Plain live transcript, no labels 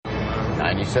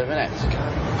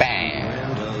97X.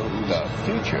 Band, the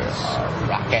future of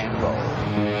rock and roll.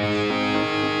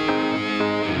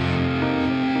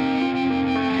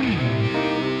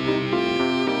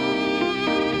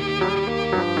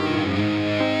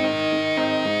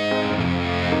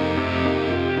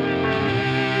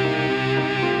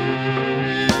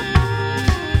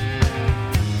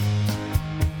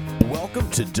 Welcome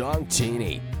to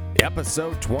Dongtini,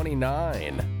 episode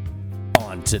 29.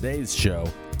 On today's show,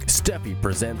 Steffi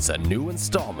presents a new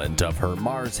installment of her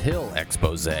Mars Hill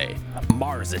expose,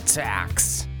 Mars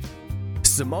Attacks.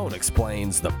 Simone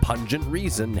explains the pungent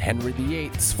reason Henry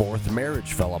VIII's fourth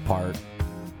marriage fell apart.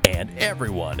 And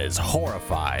everyone is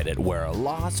horrified at where a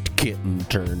lost kitten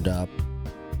turned up.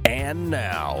 And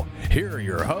now, here are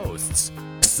your hosts,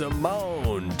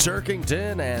 Simone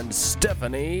Turkington and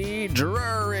Stephanie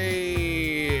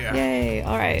Drury. Yay!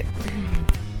 All right.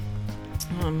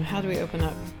 How do we open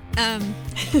up?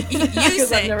 You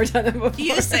say. I've never done it before.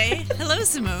 You say, "Hello,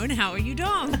 Simone. How are you,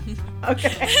 Dong?"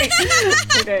 Okay.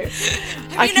 Okay.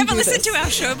 Have you never listened to our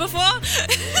show before?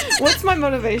 What's my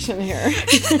motivation here?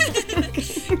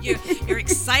 You're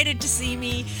excited to see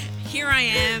me. Here I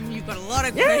am. You've got a lot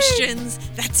of Yay! questions.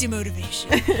 That's your motivation.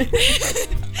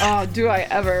 Oh, do I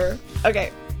ever?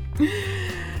 Okay.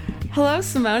 Hello,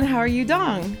 Simone. How are you,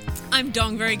 Dong? I'm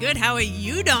Dong very good. How are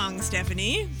you, Dong,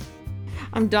 Stephanie?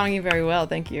 I'm donging very well,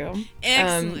 thank you.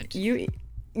 Excellent. You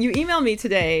emailed me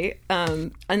today,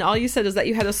 and all you said is that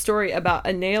you had a story about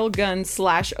a nail gun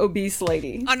 / obese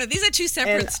lady. Oh, no, these are two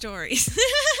separate stories.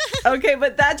 Okay,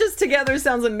 but that just together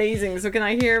sounds amazing. So can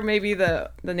I hear maybe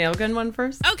the nail gun one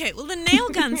first? Okay, well, the nail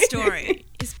gun story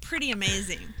is pretty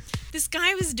amazing. This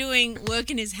guy was doing work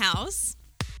in his house,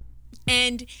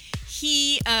 and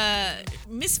he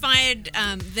misfired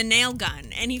the nail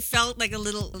gun, and he felt like a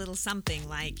little something,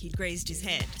 like he'd grazed his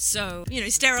head. So,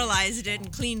 sterilized it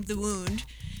and cleaned the wound,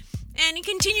 and he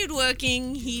continued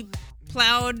working. He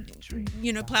plowed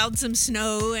some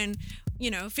snow and,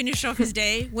 finished off his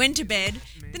day, went to bed.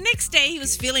 The next day, he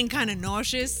was feeling kind of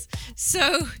nauseous,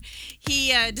 so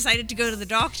he decided to go to the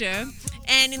doctor,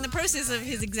 and in the process of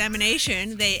his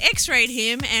examination, they x-rayed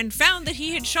him and found that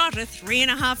he had shot a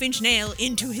 3.5-inch nail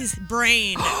into his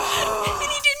brain. And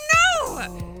he didn't know!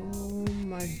 Oh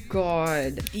my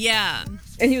god. Yeah.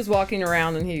 And he was walking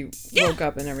around and he woke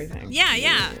up and everything.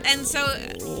 Yeah. And so...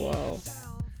 Whoa.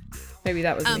 Maybe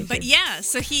that was me but too. yeah,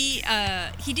 so he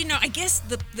didn't know. I guess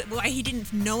the why he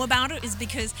didn't know about it is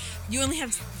because you only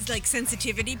have like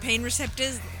sensitivity pain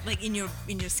receptors like in your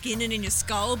skin and in your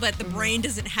skull, but the brain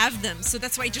doesn't have them. So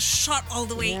that's why he just shot all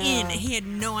the way in, and he had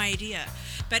no idea.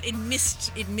 But it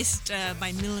missed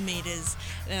by millimeters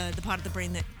the part of the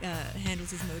brain that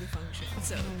handles his motor function.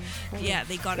 So yeah,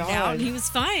 they got it out, and he was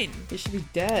fine. He should be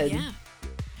dead. Yeah.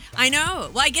 I know.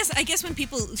 Well, I guess when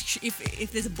people, if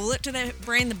there's a bullet to their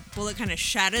brain, the bullet kind of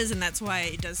shatters, and that's why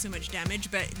it does so much damage.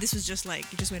 But this was just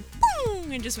like, it just went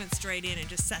boom, and just went straight in and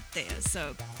just sat there.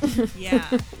 So, yeah.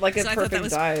 Like a so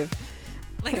perfect dive.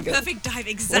 Like a perfect dive,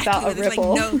 exactly. Without a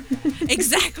ripple.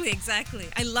 Exactly.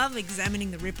 I love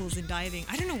examining the ripples in diving.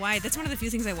 I don't know why. That's one of the few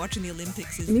things I watch in the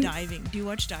Olympics is diving. Do you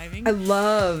watch diving? I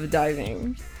love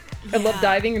diving. Yeah. I love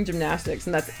diving and gymnastics,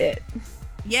 and that's it.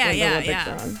 Yeah.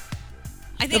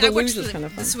 I think the I watched luge is kind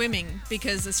of fun. the swimming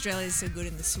because Australia is so good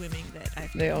in the swimming that I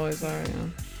have to They always are, yeah.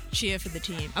 cheer for the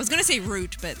team. I was going to say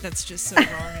root, but that's just so wrong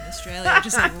in Australia. I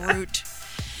just say root.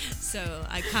 So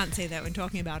I can't say that when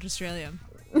talking about Australia.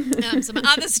 Some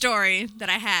other story that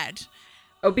I had.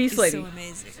 Obese lady. So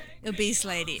amazing. Obese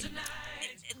lady.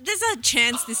 There's a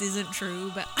chance this isn't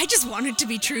true, but I just want it to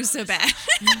be true so bad.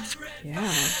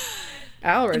 Yeah.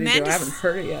 I already do. I haven't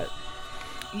heard it yet.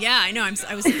 Yeah, I know.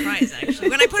 I was surprised, actually.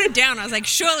 When I put it down, I was like,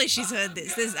 surely she's heard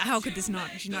this. How could she not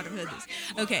have heard this?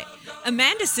 Okay.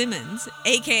 Amanda Simmons,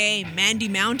 a.k.a. Mandy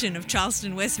Mountain of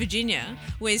Charleston, West Virginia,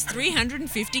 weighs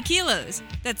 350 kilos.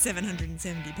 That's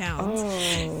 770 pounds.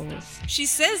 Oh. She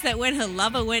says that when her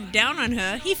lover went down on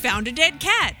her, he found a dead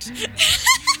cat.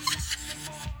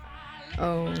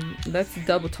 Oh, that's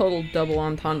total double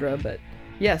entendre, but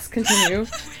yes, continue.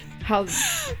 How?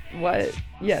 What?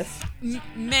 Yes.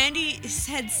 Mandy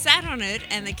had sat on it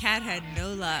and the cat had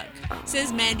no luck.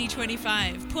 Says Mandy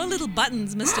 25. Poor little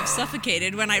Buttons must have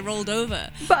suffocated when I rolled over.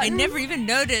 I never even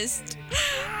noticed.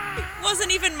 It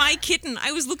wasn't even my kitten.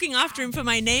 I was looking after him for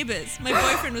my neighbors. My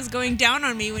boyfriend was going down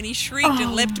on me when he shrieked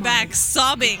and leapt back,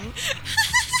 sobbing.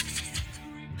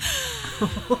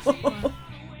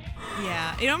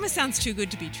 Yeah, it almost sounds too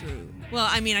good to be true. Well,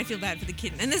 I mean, I feel bad for the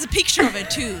kitten. And there's a picture of it,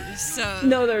 too, so...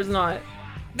 No, there's not.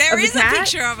 There Of the is a cat?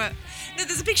 picture of it.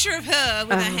 There's a picture of her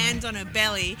with her hands on her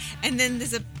belly, and then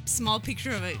there's a small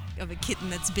picture of a kitten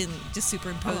that's been just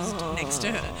superimposed next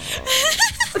to her.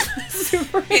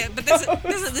 Yeah, but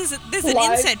there's an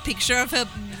inset picture of her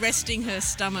resting her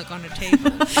stomach on a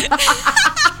table.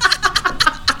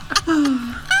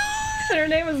 And her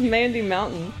name is Mandy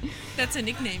Mountain. That's a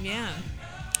nickname, yeah.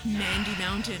 Mandy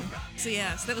Mountain. So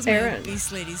yes, that was my Aaron.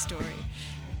 Beast Lady story.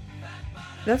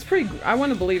 That's pretty. I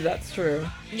want to believe that's true.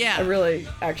 Yeah. I really,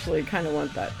 actually, kind of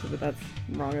want that to, but that's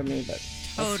wrong of me. But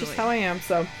that's just how I am.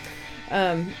 So,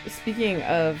 speaking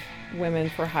of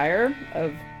women for hire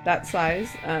of that size,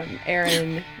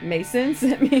 Aaron Mason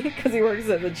sent me, because he works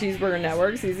at the Cheeseburger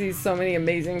Networks. He sees so many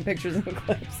amazing pictures and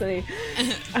clips, and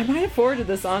I might have forwarded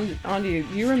this on to you.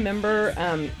 Do you remember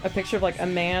a picture of like a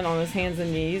man on his hands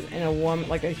and knees and a woman,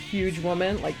 like a huge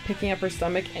woman, like picking up her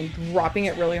stomach and dropping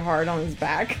it really hard on his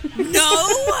back? No!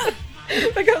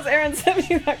 Because Aaron sent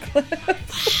me that clip.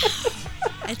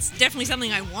 It's definitely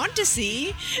something I want to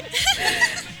see.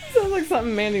 Sounds like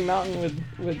something Mandy Mountain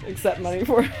would accept money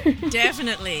for.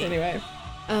 Definitely. Anyway,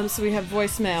 so we have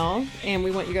voicemail, and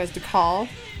we want you guys to call,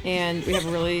 and we have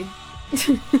a really...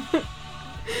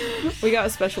 we got a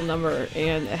special number,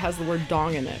 and it has the word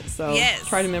dong in it, so yes.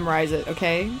 Try to memorize it,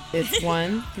 okay? It's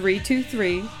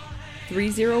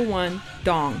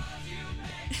 1-323-301-DONG.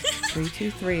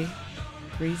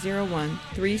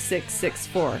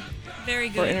 323-301-3664. Very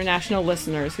good. For international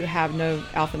listeners who have no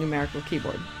alphanumerical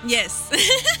keyboard. Yes.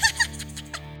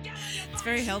 It's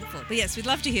very helpful. But yes, we'd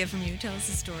love to hear from you. Tell us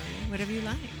a story, whatever you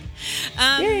like.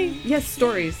 Yay! Yes,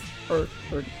 stories. Or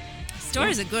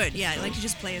Stories are good. Yeah, I like to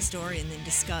just play a story and then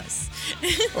discuss.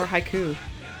 or haiku.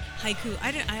 Haiku.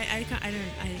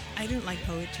 I don't like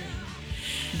poetry.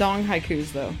 Dong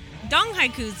haikus, though. Dong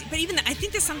haikus, but even I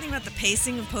think there's something about the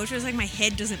pacing of poetry. It's like my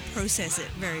head doesn't process it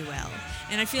very well,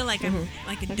 and I feel like I'm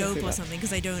like a dope or something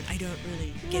because I don't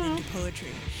really get into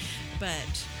poetry.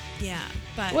 But yeah,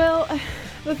 well,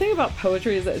 the thing about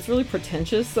poetry is that it's really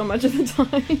pretentious so much of the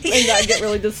time, and I get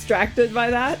really distracted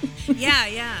by that.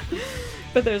 yeah.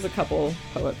 But there's a couple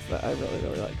poets that I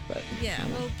really like. But yeah,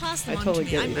 well, pass them I on totally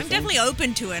to me. get I'm what you're definitely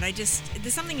open to it.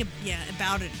 There's something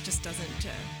about it just doesn't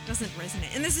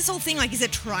resonate. And there's this whole thing like, is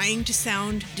it trying to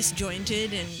sound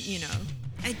disjointed? And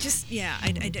it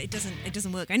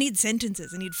doesn't work. I need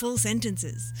sentences. I need full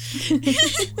sentences.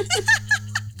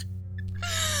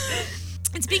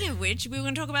 And speaking of which, we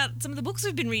want to talk about some of the books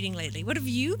we've been reading lately. What have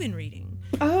you been reading?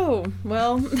 Oh,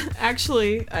 well,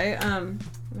 actually, let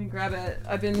me grab it.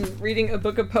 I've been reading a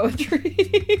book of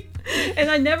poetry, and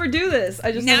I never do this.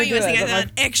 I just now never do you're it. thinking I'm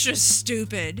extra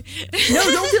stupid. No,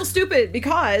 don't feel stupid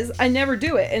because I never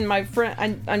do it. And my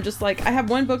friend, I'm just like, I have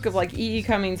one book of like E.E.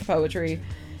 Cummings poetry.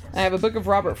 I have a book of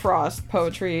Robert Frost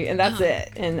poetry, and that's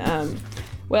it. And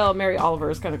well, Mary Oliver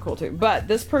is kind of cool too. But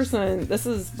this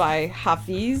is by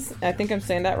Hafiz. I think I'm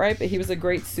saying that right, but he was a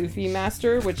great Sufi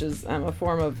master, which is a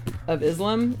form of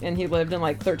Islam, and he lived in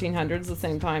like 1300s, the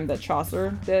same time that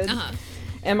Chaucer did.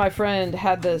 And my friend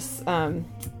had this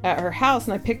at her house,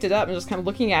 and I picked it up and just kind of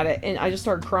looking at it, and I just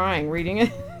started crying reading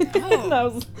it.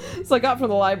 And so I got from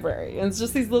the library, and it's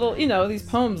just these little, these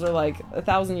poems are like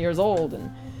 1,000 years old,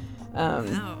 and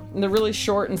and they're really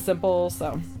short and simple.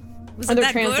 So. Was it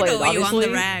that good, or were you on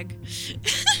the rag?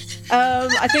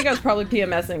 I think I was probably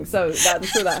PMSing, so I'm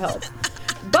sure that helped.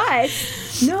 But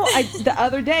no, the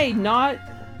other day, not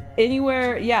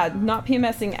anywhere, not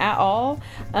PMSing at all.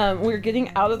 We were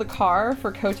getting out of the car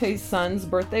for Kote's son's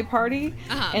birthday party,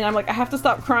 and I'm like, I have to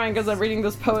stop crying because I'm reading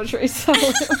this poetry. So,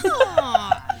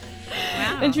 wow.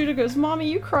 And Judah goes,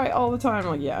 "Mommy, you cry all the time."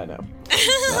 I'm like, "Yeah, I know."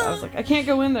 So I was like, I can't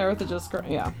go in there with it just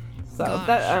crying. Yeah. So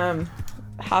that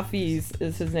Hafiz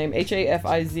is his name,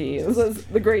 Hafiz. This is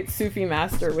the great Sufi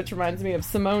master, which reminds me of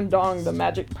Simone Dong, the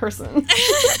magic person.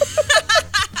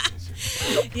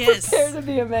 Yes. Prepare to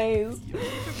be amazed.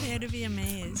 Prepare to be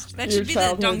amazed. That should be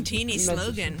the Dongtini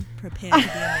slogan. Prepare to be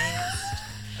amazed.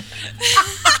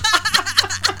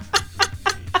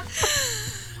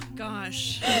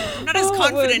 Gosh. I'm not as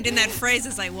confident in that phrase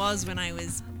as I was when I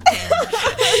was 10.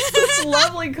 It's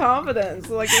lovely confidence.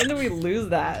 Like, when do we lose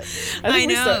that? I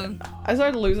know. I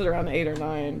started to lose it around 8 or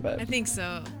 9, but I think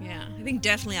so. Yeah, I think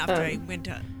definitely after I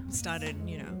started,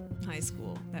 high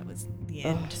school. That was the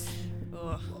end.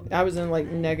 I was in like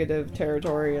negative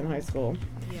territory in high school.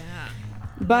 Yeah.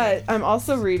 But I'm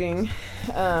also reading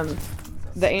the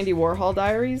Andy Warhol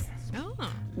Diaries.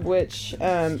 Which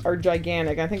are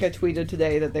gigantic. I think I tweeted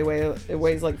today that it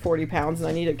weighs like 40 pounds, and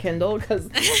I need a Kindle because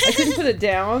I couldn't put it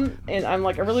down, and I'm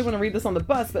like, I really want to read this on the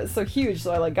bus, but it's so huge,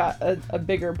 so I like got a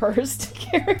bigger purse to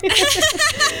carry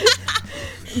it.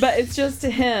 But it's just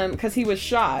to him, because he was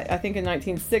shot, I think in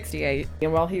 1968,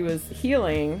 and while he was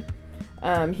healing,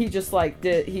 he just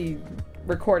he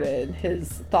recorded his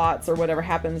thoughts or whatever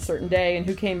happened a certain day, and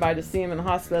who came by to see him in the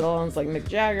hospital, and it's like Mick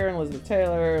Jagger and Elizabeth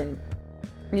Taylor, and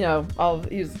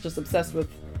he was just obsessed with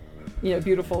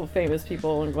beautiful famous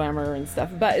people and glamour and stuff.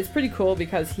 But it's pretty cool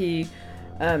because he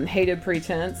hated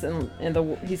pretense, and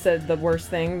he said the worst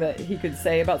thing that he could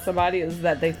say about somebody is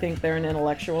that they think they're an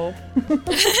intellectual.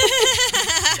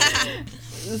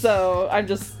 So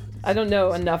I don't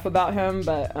know enough about him,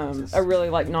 but I really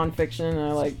like nonfiction, and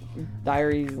I like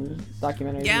diaries and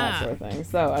documentaries and that sort of thing.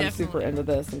 So I'm super into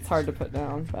this, and it's hard to put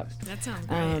down. But that sounds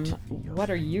great. What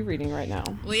are you reading right now?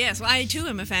 Well, yes, I too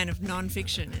am a fan of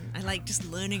nonfiction, and I like just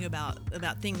learning about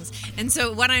things. And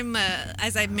so what I'm,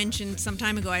 as I mentioned some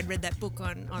time ago, I'd read that book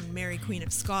on Mary Queen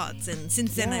of Scots, and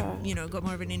since then I've got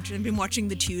more of an interest. I've been watching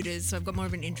the Tudors, so I've got more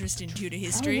of an interest in Tudor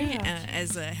history,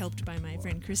 as helped by my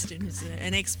friend Kristen, who's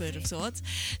an expert of sorts.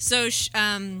 So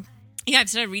I've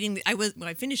started reading.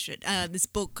 I finished it. This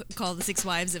book called The Six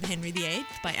Wives of Henry VIII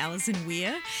by Alison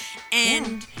Weir,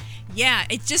 and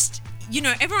it just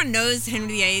everyone knows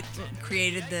Henry VIII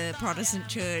created the Protestant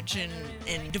church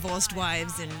and divorced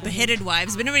wives and beheaded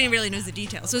wives, but nobody really knows the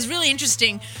details. So it's really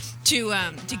interesting to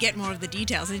get more of the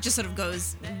details, and it just sort of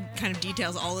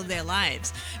details all of their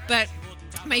lives. But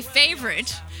my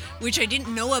favorite, which I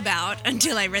didn't know about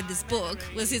until I read this book,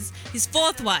 was his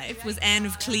fourth wife was Anne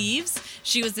of Cleves.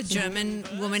 She was a German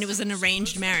woman. It was an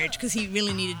arranged marriage because he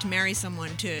really needed to marry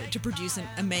someone to produce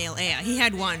a male heir. He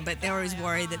had one, but they were always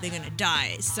worried that they're going to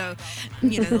die. So,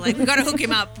 they're like, we got to hook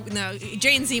him up. No,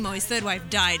 Jane Seymour, his third wife,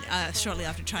 died shortly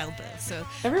after childbirth. So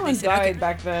everyone died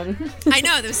back then. I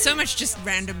know, there was so much just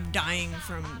random dying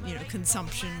from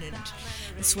consumption and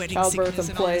sweating childbirth sickness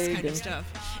and all this plague kind of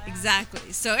stuff.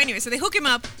 Exactly. So anyway, so they hook him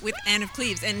up with Anne of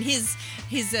Cleves, and his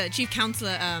chief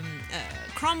counselor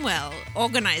Cromwell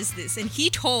organized this, and he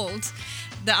told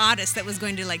the artist that was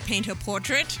going to paint her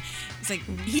portrait, it's like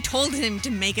he told him to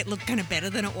make it look kind of better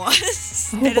than it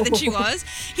was, better than she was.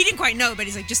 He didn't quite know, but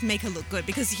he's like, just make her look good,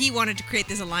 because he wanted to create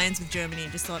this alliance with Germany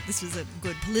and just thought this was a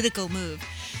good political move.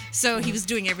 So he was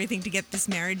doing everything to get this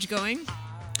marriage going.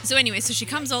 So anyway, so she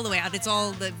comes all the way out. It's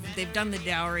all they've done the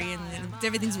dowry, and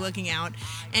everything's working out,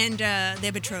 and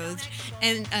they're betrothed.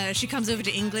 And she comes over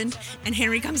to England, and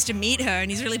Henry comes to meet her, and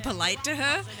he's really polite to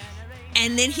her.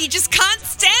 And then he just can't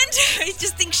stand her. He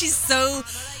just thinks she's so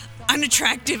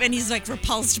unattractive, and he's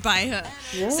repulsed by her.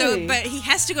 Really? So, but he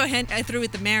has to go through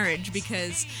with the marriage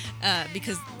because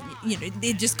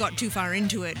they just got too far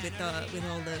into it with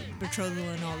all the betrothal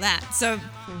and all that. So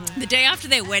the day after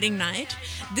their wedding night,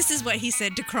 this is what he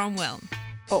said to Cromwell.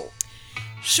 Oh.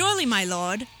 Surely, my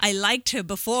lord, I liked her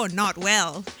before not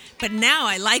well, but now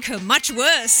I like her much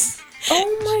worse.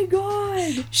 Oh my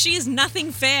God. She is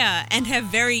nothing fair, and have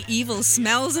very evil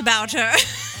smells about her.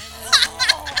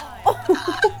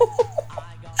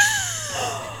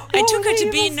 I took her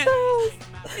to be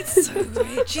It's so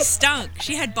great. She stunk.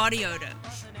 She had body odor.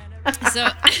 So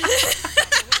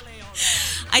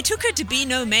I took her to be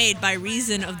no maid by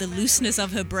reason of the looseness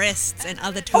of her breasts and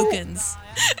other tokens.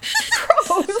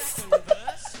 Gross.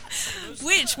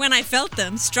 Which, when I felt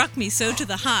them, struck me so to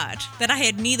the heart that I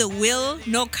had neither will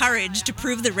nor courage to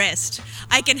prove the rest.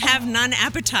 I can have none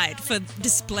appetite for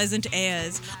displeasant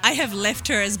airs. I have left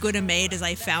her as good a maid as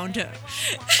I found her.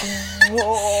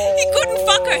 He couldn't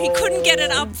fuck her. He couldn't get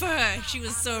it up for her. She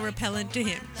was so repellent to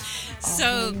him.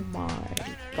 So, oh my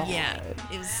God. Yeah,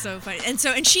 it was so funny. And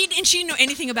she didn't know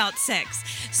anything about sex.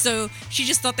 So she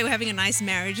just thought they were having a nice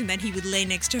marriage, and then he would lay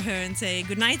next to her and say,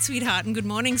 "Good night, sweetheart," and "Good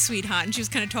morning, sweetheart." And she was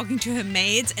kind of talking to her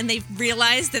maids, and they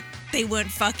realized that they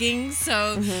weren't fucking,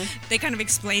 so they kind of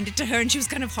explained it to her, and she was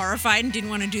kind of horrified and didn't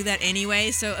want to do that anyway.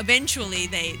 So eventually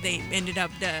they ended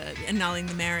up annulling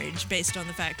the marriage based on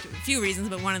the fact, a few reasons,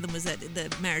 but one of them was that the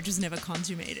marriage was never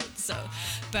consummated. So,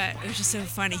 but it was just so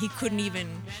funny. He couldn't even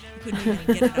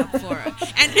get it up for her.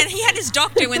 And he had his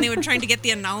doctor, when they were trying to get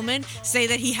the annulment, say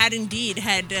that he had indeed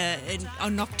had a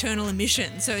nocturnal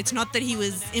emission. So it's not that he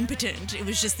was impotent. It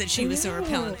was just that she was so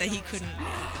repellent that he couldn't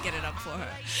get it up for her.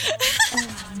 Oh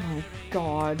my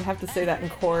God. Have to say that in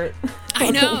court. I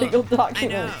know. Legal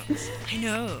documents. I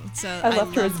know. So I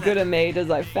left her as good a maid as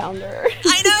I found her.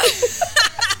 I know.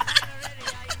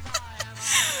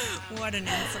 What an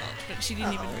insult. But she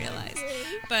didn't even realize.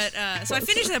 But so I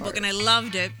finished that book and I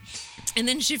loved it. And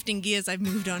then shifting gears, I've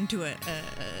moved on to a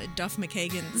Duff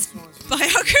McKagan's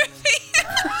biography.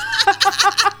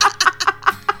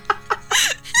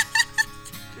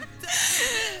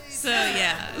 So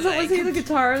yeah. So was he the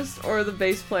guitarist or the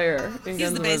bass player in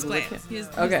He's Guns the N' bass Roses? player. He's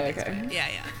Okay. the bass player.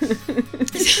 Yeah.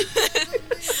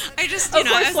 I just, Oh, you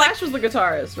know, I was like, Slash was the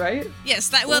guitarist, right? yes,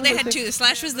 they was had it? two.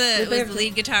 Slash was Did they the have two?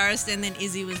 lead guitarist, and then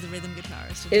Izzy was the rhythm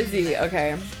guitarist. Izzy,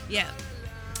 okay. Yeah.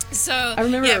 So I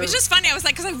remember- yeah, it was just funny. I was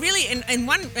like, because I really, and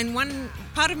one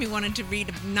part of me wanted to read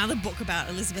another book about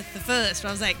Elizabeth I. But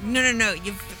I was like, no,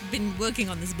 you've been working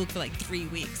on this book for like 3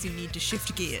 weeks. You need to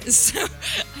shift gears. So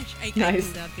I Nice.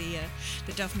 pulled out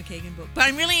the Duff McKagan book, but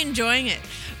I'm really enjoying it.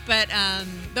 But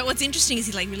what's interesting is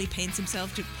he like really paints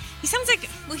himself to. He sounds like,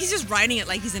 well, he's just writing it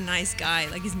like he's a nice guy,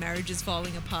 like his marriage is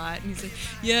falling apart. And he's like,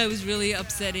 yeah, it was really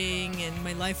upsetting and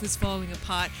my life was falling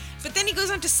apart. But then he goes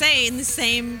on to say in the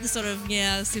same sort of,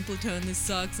 yeah, simple tone, this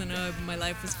sucks, I know, my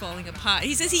life was falling apart.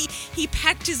 He says he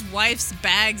packed his wife's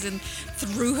bags and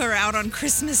threw her out on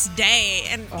Christmas Day.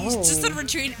 And he's just sort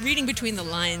of reading between the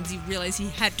lines, you realize he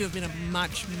had to have been a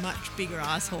much, much bigger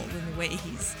asshole than the way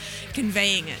he's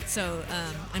conveying it. So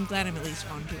I'm glad I'm at least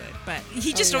onto it. But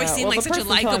he just always seemed like such a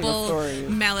likable,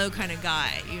 mellow kind of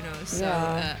guy, you know.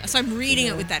 So so I'm reading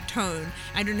it with that tone.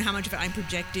 I don't know how much of it I'm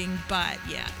projecting, but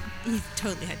yeah, he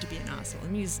totally had to be an asshole.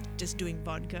 And he was just doing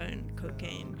vodka and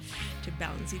cocaine to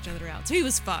balance each other out. So he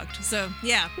was fucked. So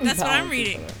yeah, that's what I'm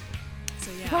reading.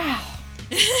 So yeah. Wow.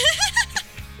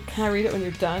 Can I read it when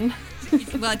you're done?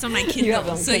 Well, it's on my You have it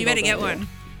Kindle, on so you better Kindle, get don't one.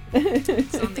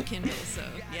 It's on the Kindle, so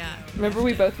yeah. Remember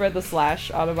we both read the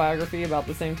Slash autobiography about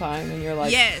the same time, and you're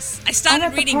like, Yes, I I'm started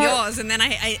at the reading part- yours, and then I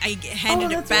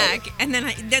handed it that's back, right. and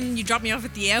then you dropped me off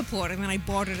at the airport, and then I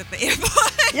bought it at the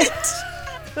airport. Yes,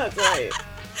 that's right.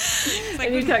 It's like,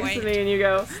 And you couldn't text wait. me and you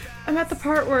go, I'm at the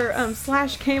part where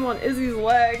Slash came on Izzy's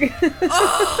leg.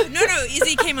 Oh no,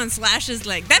 Izzy came on Slash's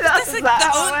leg. That's like that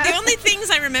how it the went? only things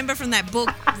I remember from that book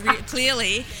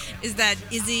clearly is that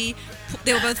Izzy.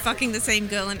 They were both fucking the same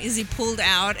girl, and Izzy pulled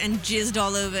out and jizzed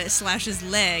all over Slash's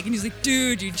leg, and he's like,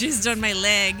 "Dude, you jizzed on my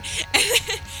leg."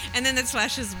 And then that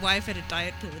Slash's wife had a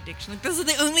diet pill addiction. Like those are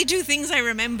the only two things I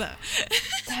remember.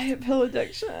 Diet pill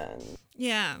addiction.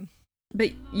 Yeah.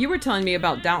 But you were telling me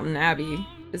about Downton Abbey.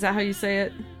 Is that how you say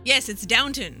it? Yes, it's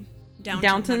Downton.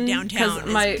 Downton? Downtown.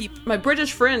 Because my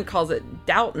British friend calls it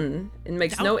Downton and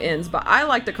makes no Downton. ends, but I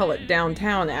like to call it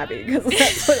Downtown Abbey because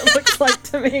that's what it looks like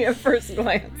to me at first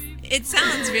glance. It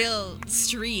sounds real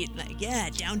street, like, yeah,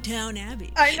 Downtown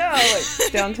Abbey. I know,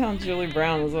 like Downtown Julie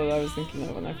Brown is what I was thinking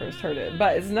of when I first heard it,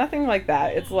 but it's nothing like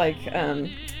that. It's like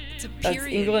It's a that's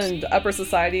period. England upper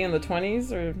society in the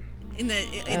 20s, or In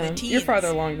the teens. you're farther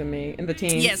along than me in the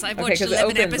teens. Yes, I've Okay, watched 'cause it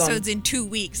 11 opens on- episodes in 2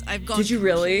 weeks. I've gone Did you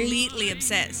really? completely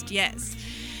obsessed, yes.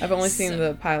 I've only seen So-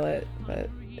 the pilot, but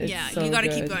it's Yeah, so you got to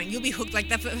good. keep going. You'll be hooked. Like,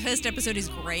 that first episode is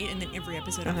great, and then every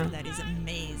episode Uh-huh. after that is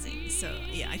amazing. So,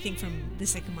 yeah, I think from the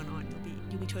second one on,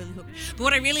 you'll be totally hooked. But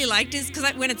what I really liked is,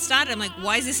 because when it started, I'm like,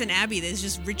 why is this an abbey? There's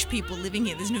just rich people living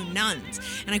here. There's no nuns.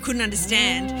 And I couldn't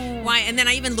understand why. And then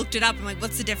I even looked it up. I'm like,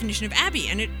 what's the definition of abbey?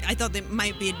 And I thought there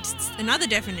might be another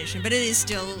definition, but it is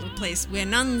still a place where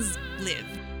nuns live.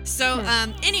 So,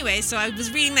 anyway, so I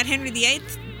was reading that Henry VIII,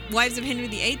 Wives of Henry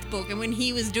VIII book, and when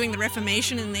he was doing the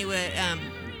Reformation and they were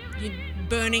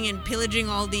burning and pillaging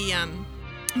all the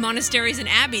monasteries and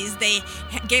abbeys, they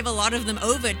gave a lot of them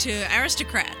over to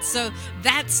aristocrats. So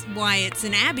that's why it's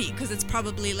an abbey, because it's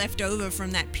probably left over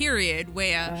from that period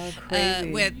where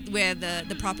crazy. where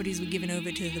the properties were given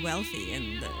over to the wealthy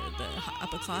and the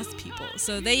upper class people.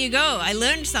 So there you go. I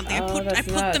learned something. I put that's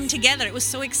them nuts. together. It was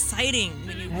so exciting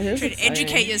when you That is try to exciting.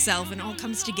 educate yourself and it all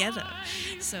comes together.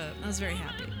 So I was very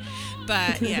happy.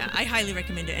 But yeah, I highly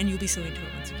recommend it, and you'll be so into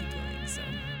it once you keep going. So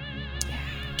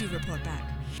do report back.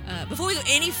 Before we go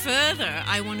any further,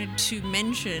 I wanted to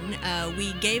mention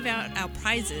we gave out our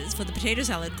prizes for the potato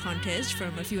salad contest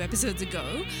from a few episodes ago.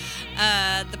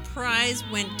 The prize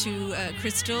went to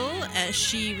Crystal.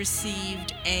 She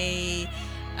received a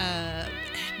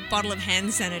bottle of hand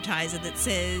sanitizer that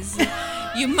says,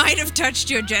 "You might have touched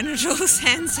your genitals,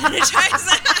 hand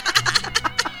sanitizer."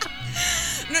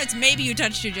 No, it's maybe you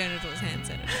touched your genitals, hand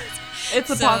sanitizer. It's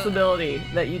a possibility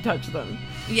that you touch them.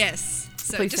 Yes.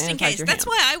 So Please just in sanitize case. your That's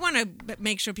hands. why I want to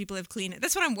make sure people have clean it.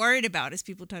 That's what I'm worried about, is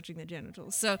people touching their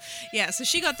genitals. So yeah, so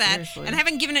she got that, Seriously. and I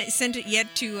haven't sent it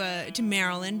yet to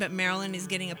Marilyn, but Marilyn is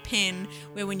getting a pen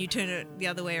where when you turn it the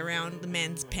other way around, the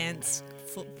man's pants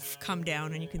come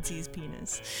down and you can see his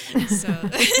penis. So,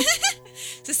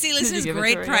 so see, listeners, give it to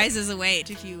great her yet? prizes await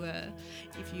if you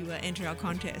enter our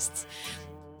contests.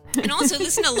 And also,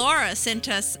 listener Laura sent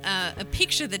us a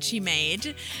picture that she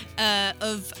made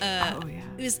of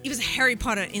it was a Harry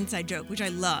Potter inside joke, which I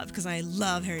love because I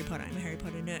love Harry Potter. I'm a Harry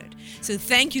Potter nerd. So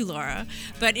thank you, Laura.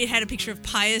 But it had a picture of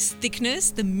Pius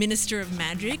Thickness, the Minister of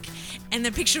Magic, and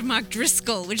the picture of Mark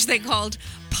Driscoll, which they called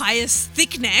Pius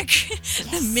Thickneck,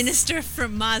 the Minister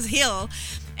from Mars Hill.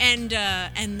 And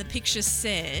the picture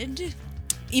said,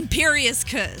 Imperious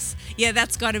curse. Yeah,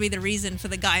 that's got to be the reason for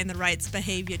the guy in the right's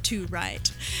behavior too,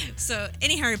 right? So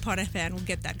any Harry Potter fan will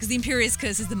get that, because the Imperious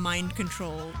curse is the mind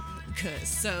control curse.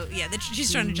 So yeah,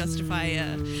 she's trying to justify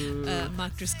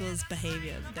Mark Driscoll's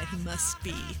behavior, that he must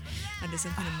be under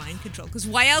some kind of mind control. Because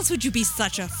why else would you be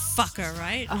such a fucker,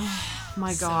 right? Oh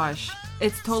my gosh.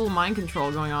 It's total mind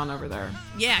control going on over there.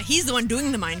 Yeah, he's the one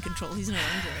doing the mind control. He's not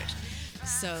under it.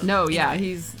 So No, yeah, anyway.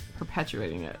 he's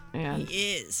perpetuating it. And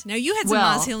He is. Now you had some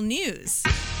Mars Hill news.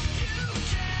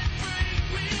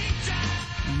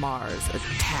 Mars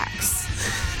attacks.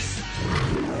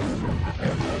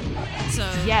 So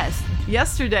Yes.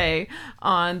 Yesterday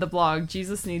on the blog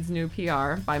Jesus Needs New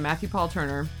PR by Matthew Paul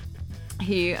Turner,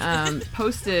 he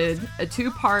posted a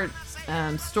 2-part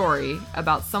story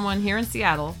about someone here in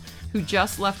Seattle who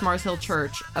just left Mars Hill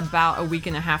Church about a week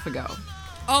and a half ago.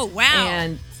 Oh wow.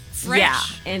 And Fresh. yeah,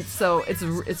 and so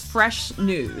it's fresh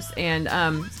news, and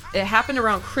it happened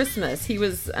around Christmas. He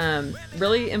was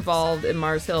really involved in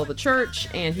Mars Hill, the church,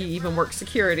 and he even worked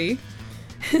security.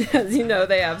 As you know,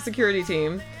 they have security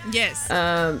team. Yes.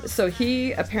 So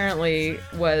he apparently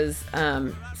was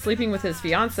sleeping with his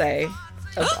fiance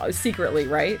secretly,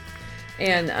 right?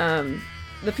 And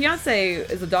the fiance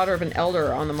is the daughter of an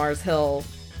elder on the Mars Hill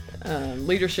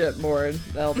leadership board.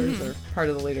 The elders are part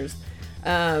of the leaders.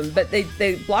 But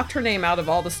they blocked her name out of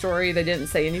all the story. They didn't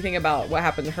say anything about what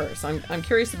happened to her. So I'm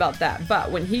curious about that.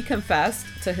 But when he confessed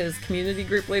to his community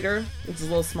group leader, which is a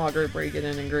little small group where you get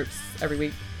in groups every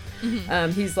week,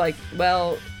 he's like,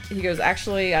 well, he goes,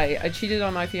 actually, I cheated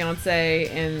on my fiance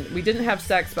and we didn't have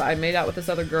sex, but I made out with this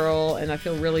other girl and I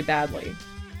feel really badly.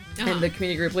 And the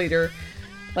community group leader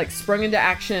like sprung into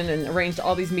action and arranged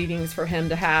all these meetings for him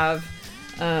to have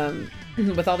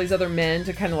with all these other men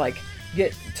to kind of like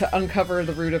get to uncover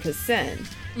the root of his sin.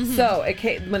 So it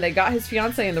came, when they got his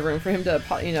fiance in the room for him to,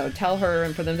 you know, tell her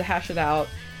and for them to hash it out,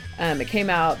 it came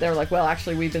out, they were like, well,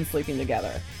 actually, we've been sleeping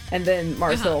together. And then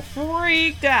Mars Hill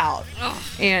freaked out.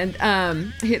 And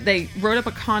they wrote up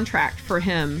a contract for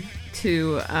him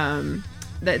to,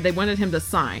 that they wanted him to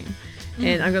sign.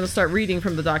 And I'm going to start reading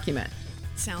from the document.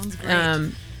 Sounds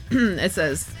great. It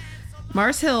says,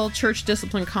 Mars Hill Church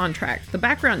Discipline Contract. The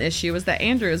background issue is that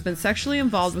Andrew has been sexually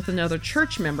involved with another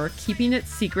church member, keeping it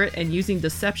secret and using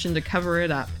deception to cover it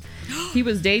up. He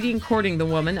was dating and courting the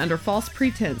woman under false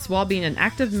pretense while being an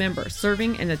active member,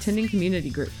 serving and attending community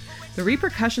group. The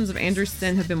repercussions of Andrew's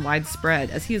sin have been widespread,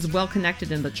 as he is well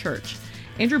connected in the church.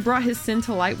 Andrew brought his sin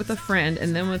to light with a friend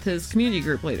and then with his community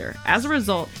group leader. As a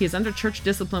result, he is under church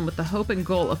discipline with the hope and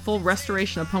goal of full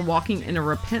restoration upon walking in a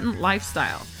repentant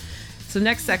lifestyle. So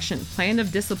next section, plan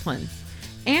of discipline.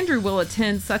 Andrew will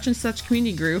attend such and such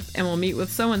community group and will meet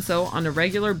with so-and-so on a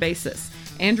regular basis.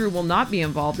 Andrew will not be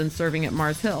involved in serving at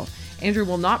Mars Hill. Andrew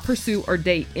will not pursue or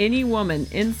date any woman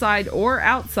inside or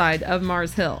outside of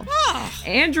Mars Hill.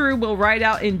 Andrew will write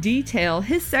out in detail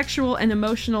his sexual and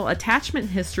emotional attachment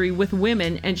history with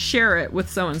women and share it with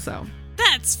so-and-so.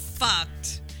 That's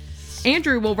fucked.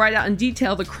 Andrew will write out in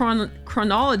detail the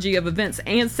chronology of events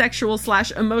and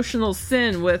sexual/emotional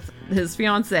sin with his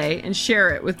fiance and share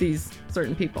it with these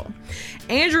certain people.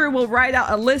 Andrew will write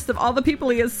out a list of all the people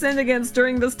he has sinned against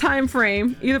during this time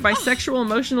frame, either by sexual,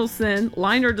 emotional sin,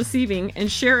 lying, or deceiving,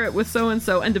 and share it with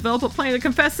so-and-so and develop a plan to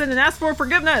confess sin and ask for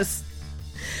forgiveness.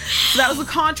 So that was the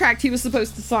contract he was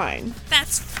supposed to sign.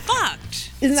 That's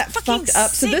fucked. Isn't It's that fucking fucked up?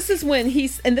 So sick. this is when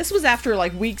and this was after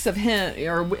like weeks of him,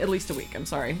 or at least a week, I'm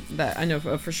sorry, that I know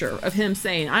for sure, of him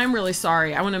saying, I'm really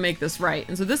sorry, I want to make this right.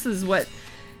 And so this is what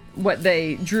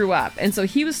they drew up. And so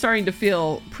he was starting to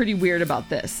feel pretty weird about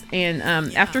this. And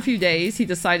after a few days, he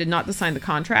decided not to sign the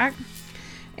contract.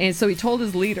 And so he told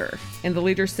his leader, and the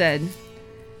leader said,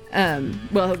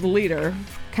 the leader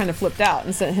kind of flipped out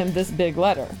and sent him this big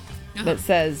letter that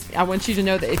says, I want you to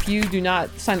know that if you do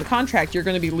not sign the contract, you're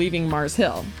going to be leaving Mars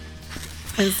Hill.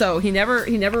 And so he never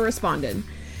responded.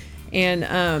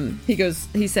 And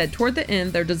he said, toward the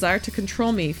end, their desire to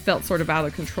control me felt sort of out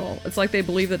of control. It's like they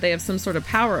believe that they have some sort of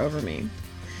power over me.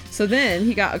 So then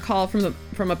he got a call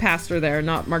from a pastor there,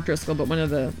 not Mark Driscoll, but one of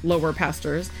the lower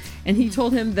pastors. And he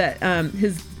told him that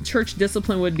his church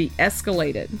discipline would be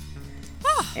escalated.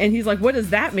 And he's like, what does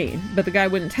that mean? But the guy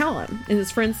wouldn't tell him. And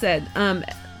his friend said,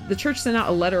 the church sent out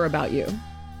a letter about you.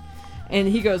 And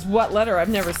he goes, what letter? I've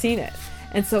never seen it.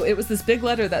 And so it was this big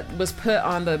letter that was put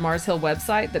on the Mars Hill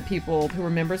website that people who were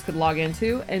members could log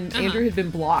into. And Andrew had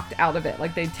been blocked out of it.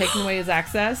 Like, they'd taken away his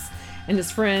access. And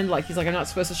his friend, like, he's like, I'm not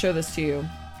supposed to show this to you.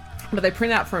 But they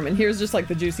print out for him. And here's just, like,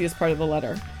 the juiciest part of the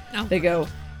letter. They go,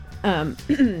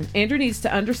 Andrew needs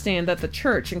to understand that the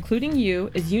church, including you,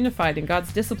 is unified in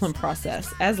God's discipline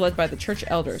process, as led by the church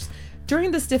elders.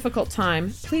 During this difficult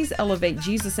time, please elevate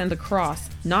Jesus and the cross,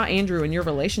 not Andrew and your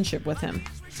relationship with him.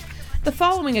 The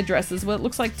following addresses what it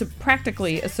looks like to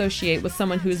practically associate with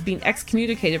someone who is being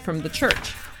excommunicated from the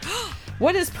church.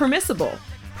 What is permissible?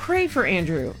 Pray for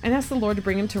Andrew and ask the Lord to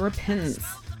bring him to repentance.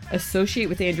 Associate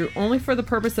with Andrew only for the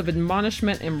purpose of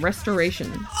admonishment and restoration.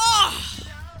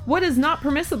 What is not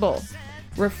permissible?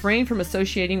 Refrain from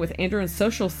associating with Andrew in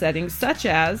social settings such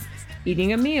as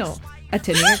eating a meal,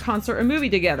 attending a concert or movie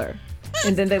together.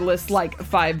 And then they list like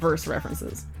 5 verse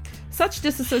references. Such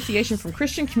disassociation from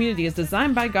Christian community is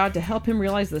designed by God to help him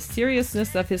realize the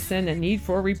seriousness of his sin and need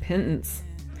for repentance.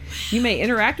 You may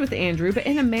interact with Andrew, but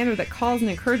in a manner that calls and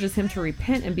encourages him to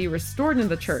repent and be restored in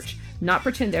the church, not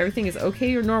pretend everything is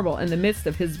okay or normal in the midst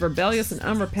of his rebellious and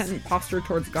unrepentant posture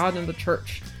towards God and the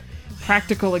church.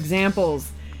 Practical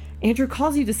examples. Andrew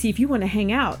calls you to see if you want to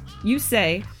hang out. You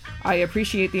say, I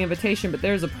appreciate the invitation, but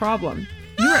there's a problem.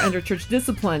 You are under church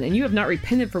discipline, and you have not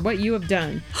repented for what you have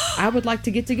done. I would like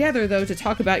to get together, though, to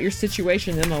talk about your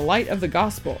situation in the light of the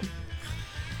gospel.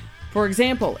 For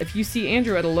example, if you see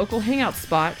Andrew at a local hangout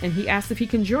spot, and he asks if he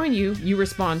can join you, you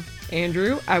respond,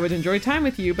 Andrew, I would enjoy time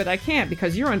with you, but I can't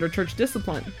because you're under church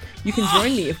discipline. You can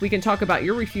join me if we can talk about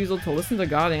your refusal to listen to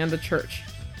God and the church.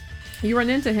 You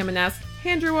run into him and ask,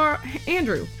 Andrew,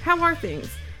 how are things?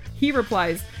 He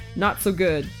replies, not so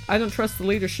good. I don't trust the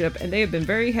leadership, and they have been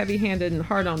very heavy-handed and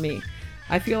hard on me.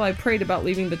 I feel I prayed about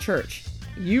leaving the church.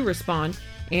 You respond,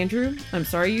 Andrew, I'm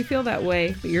sorry you feel that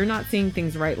way, but you're not seeing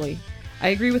things rightly. I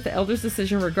agree with the elders'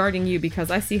 decision regarding you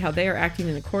because I see how they are acting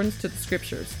in accordance to the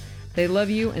scriptures. They love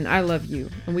you, and I love you,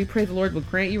 and we pray the Lord will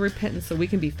grant you repentance so we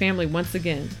can be family once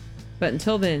again. But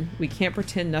until then, we can't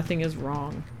pretend nothing is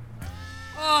wrong.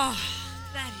 Oh,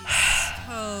 that is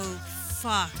so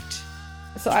fucked.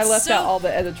 So I left out all the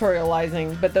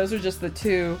editorializing, but those are just the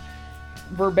 2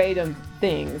 verbatim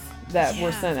things that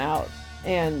were sent out.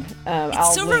 And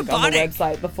I'll so link robotic. on the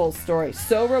website the full story.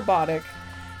 So robotic.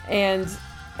 And,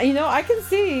 you know, I can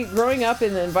see, growing up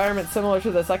in an environment similar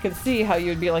to this, I can see how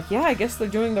you'd be like, yeah, I guess they're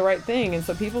doing the right thing. And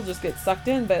so people just get sucked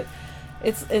in. But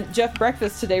Jeff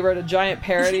Breakfast today wrote a giant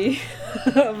parody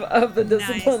of the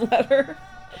discipline letter.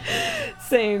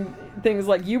 Saying things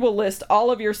like, you will list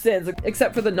all of your sins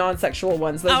except for the non-sexual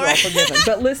ones, those are all forgiven,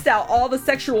 but list out all the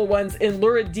sexual ones in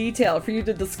lurid detail for you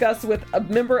to discuss with a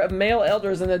member of male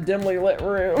elders in a dimly lit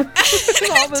room. All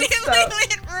this stuff.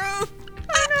 Lit room.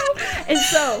 I know. And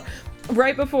so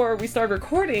right before we started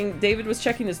recording, David was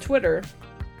checking his Twitter,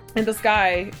 and this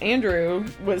guy Andrew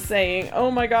was saying,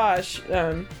 oh my gosh,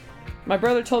 my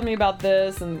brother told me about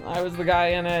this and I was the guy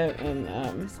in it,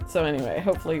 and so anyway,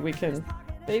 hopefully we can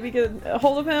maybe get a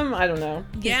hold of him. I don't know.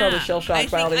 He's probably shell-shocked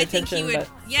by all the attention.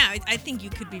 I think you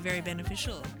could be very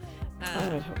beneficial I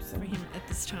would hope so. for him at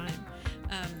this time.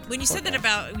 When you said that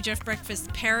about Jeff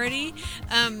Breakfast parody,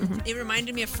 it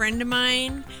reminded me of a friend of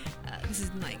mine. This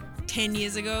is like 10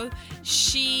 years ago.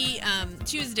 She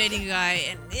was dating a guy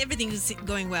and everything was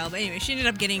going well. But anyway, she ended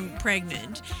up getting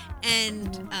pregnant.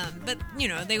 And but you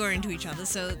know, they were into each other,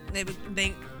 so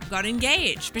they got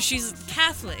engaged. But she's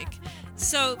Catholic.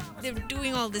 So they're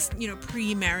doing all this, you know,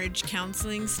 pre-marriage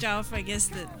counseling stuff, I guess,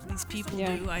 that these people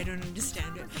do. I don't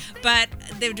understand it. But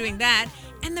they're doing that.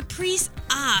 And the priest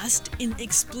asked in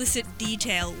explicit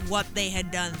detail what they had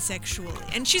done sexually.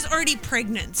 And she's already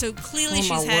pregnant, so clearly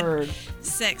she's had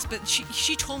sex. But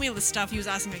she told me all this stuff. He was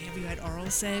asking, like, have you had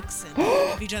oral sex? And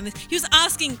have you done this? He was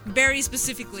asking very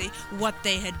specifically what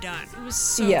they had done. It was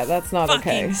so that's not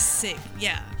fucking sick.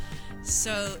 Yeah.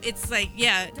 So it's like,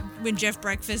 when Jeff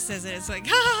Breakfast says it, it's like,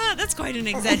 ha, that's quite an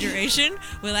exaggeration.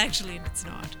 Well, actually, it's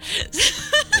not.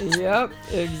 Yep,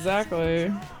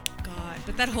 exactly. God,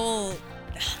 but that whole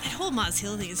Mars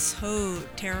Hill thing is so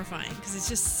terrifying because it's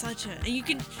just such a, and you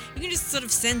can just sort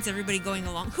of sense everybody going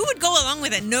along. Who would go along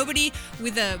with it? Nobody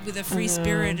with a free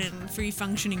spirit and free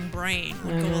functioning brain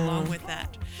would go along with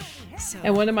that. So.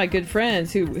 And one of my good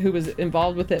friends who was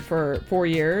involved with it for 4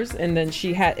 years, and then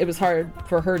it was hard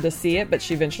for her to see it, but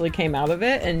she eventually came out of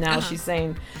it, and now she's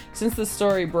saying, since the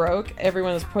story broke,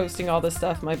 everyone is posting all this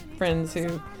stuff. My friends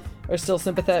who are still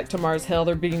sympathetic to Mars Hill,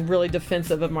 they're being really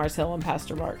defensive of Mars Hill and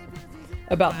Pastor Mark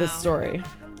about this story.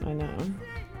 I know. God,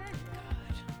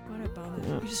 what a bummer.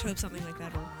 Yeah. We just hope something like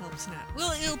that will help Snap.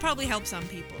 Well, it'll probably help some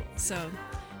people, so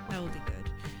that will be good.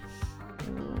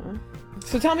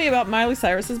 So tell me about Miley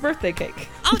Cyrus's birthday cake.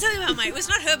 I'll tell you about it was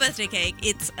not her birthday cake.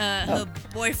 It's her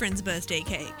boyfriend's birthday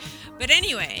cake. But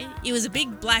anyway, it was a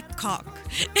big black cock.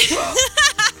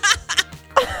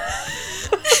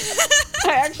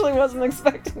 I actually wasn't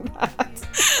expecting that.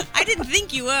 I didn't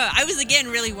think you were. I was, again,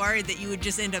 really worried that you would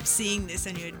just end up seeing this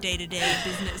in your day-to-day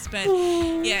business. But,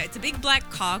 yeah, it's a big black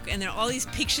cock, and there are all these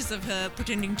pictures of her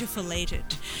pretending to fillet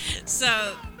it.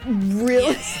 So... Really?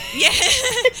 Yes. Yeah.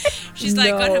 She's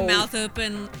like got her No. mouth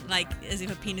open, like as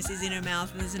if her penis is in her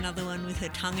mouth, and there's another one with her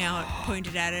tongue out,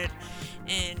 pointed at it.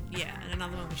 And yeah, and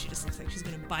another one where she just looks like she's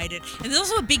gonna bite it. And there's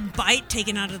also a big bite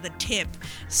taken out of the tip.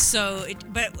 So,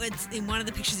 but it's in one of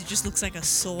the pictures, it just looks like a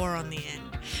sore on the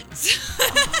end. So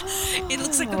it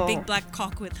looks like a big black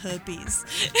cock with herpes.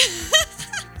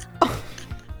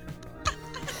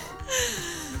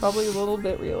 Probably a little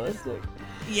bit realistic.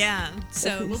 Yeah,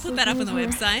 so we'll put that up on the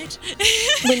website.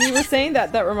 When you were saying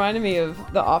that, that reminded me of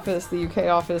The Office, the UK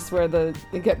Office, where they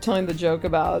kept telling the joke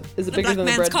about, is it bigger black than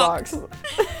the man's bread cock.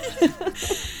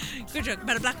 box? Good joke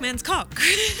about a black man's cock.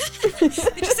 They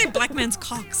just say black man's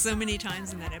cock so many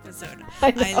times in that episode. I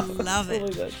love it.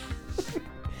 Totally did.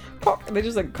 Cock. They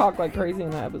just like cock like crazy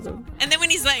in that episode. And then when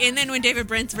he's like, and then when David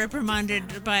Brent's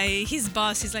reprimanded by his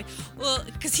boss, he's like, well,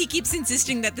 because he keeps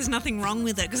insisting that there's nothing wrong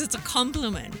with it because it's a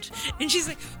compliment. And she's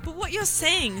like, but what you're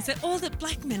saying is that all that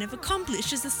black men have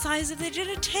accomplished is the size of their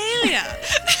genitalia.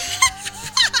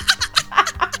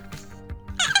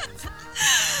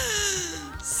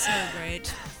 So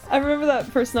great. I remember that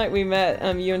first night we met,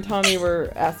 you and Tommy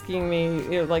were asking me,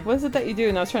 you know, like, what is it that you do?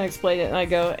 And I was trying to explain it, and I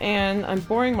go, and I'm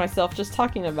boring myself just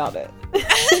talking about it.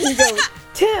 And you go,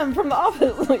 Tim from The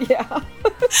Office. Like, yeah.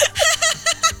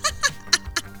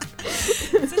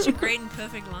 Such a great and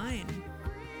perfect line.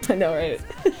 I know, right?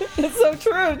 It's so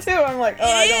true, too. I'm like, oh,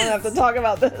 I don't have to talk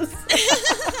about this.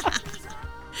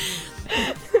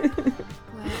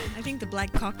 Well, I think the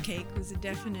black cock cake was a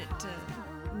definitely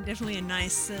a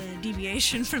nice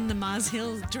deviation from the Mars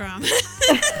Hill drama.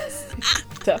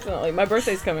 Definitely. My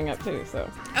birthday's coming up, too, so.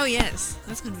 Oh, yes.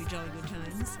 That's going to be jolly good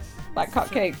times. Black cock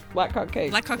cake. Black cock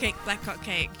cake. Black cock cake, black cock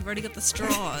cake. You've already got the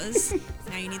straws.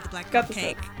 Now you need the black Got cock the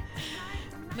cake.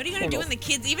 What are you going to do when the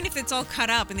kids, even if it's all cut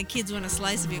up and the kids want a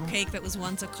slice of your cake that was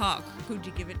once a cock, could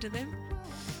you give it to them?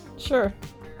 Sure.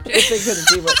 If they couldn't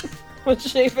see what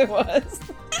shape it was.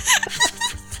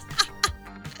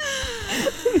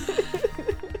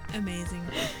 Amazing.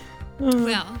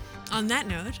 Well, on that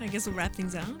note, I guess we'll wrap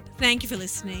things out. Thank you for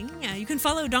listening. You can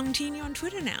follow Dongtini on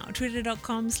Twitter now,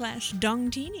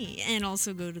 twitter.com/Dongtini, and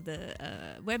also go to the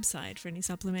website for any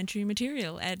supplementary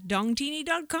material at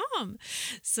dongtini.com.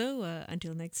 So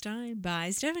until next time, bye,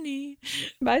 Stephanie.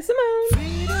 Bye, Simone.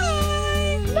 Freedom.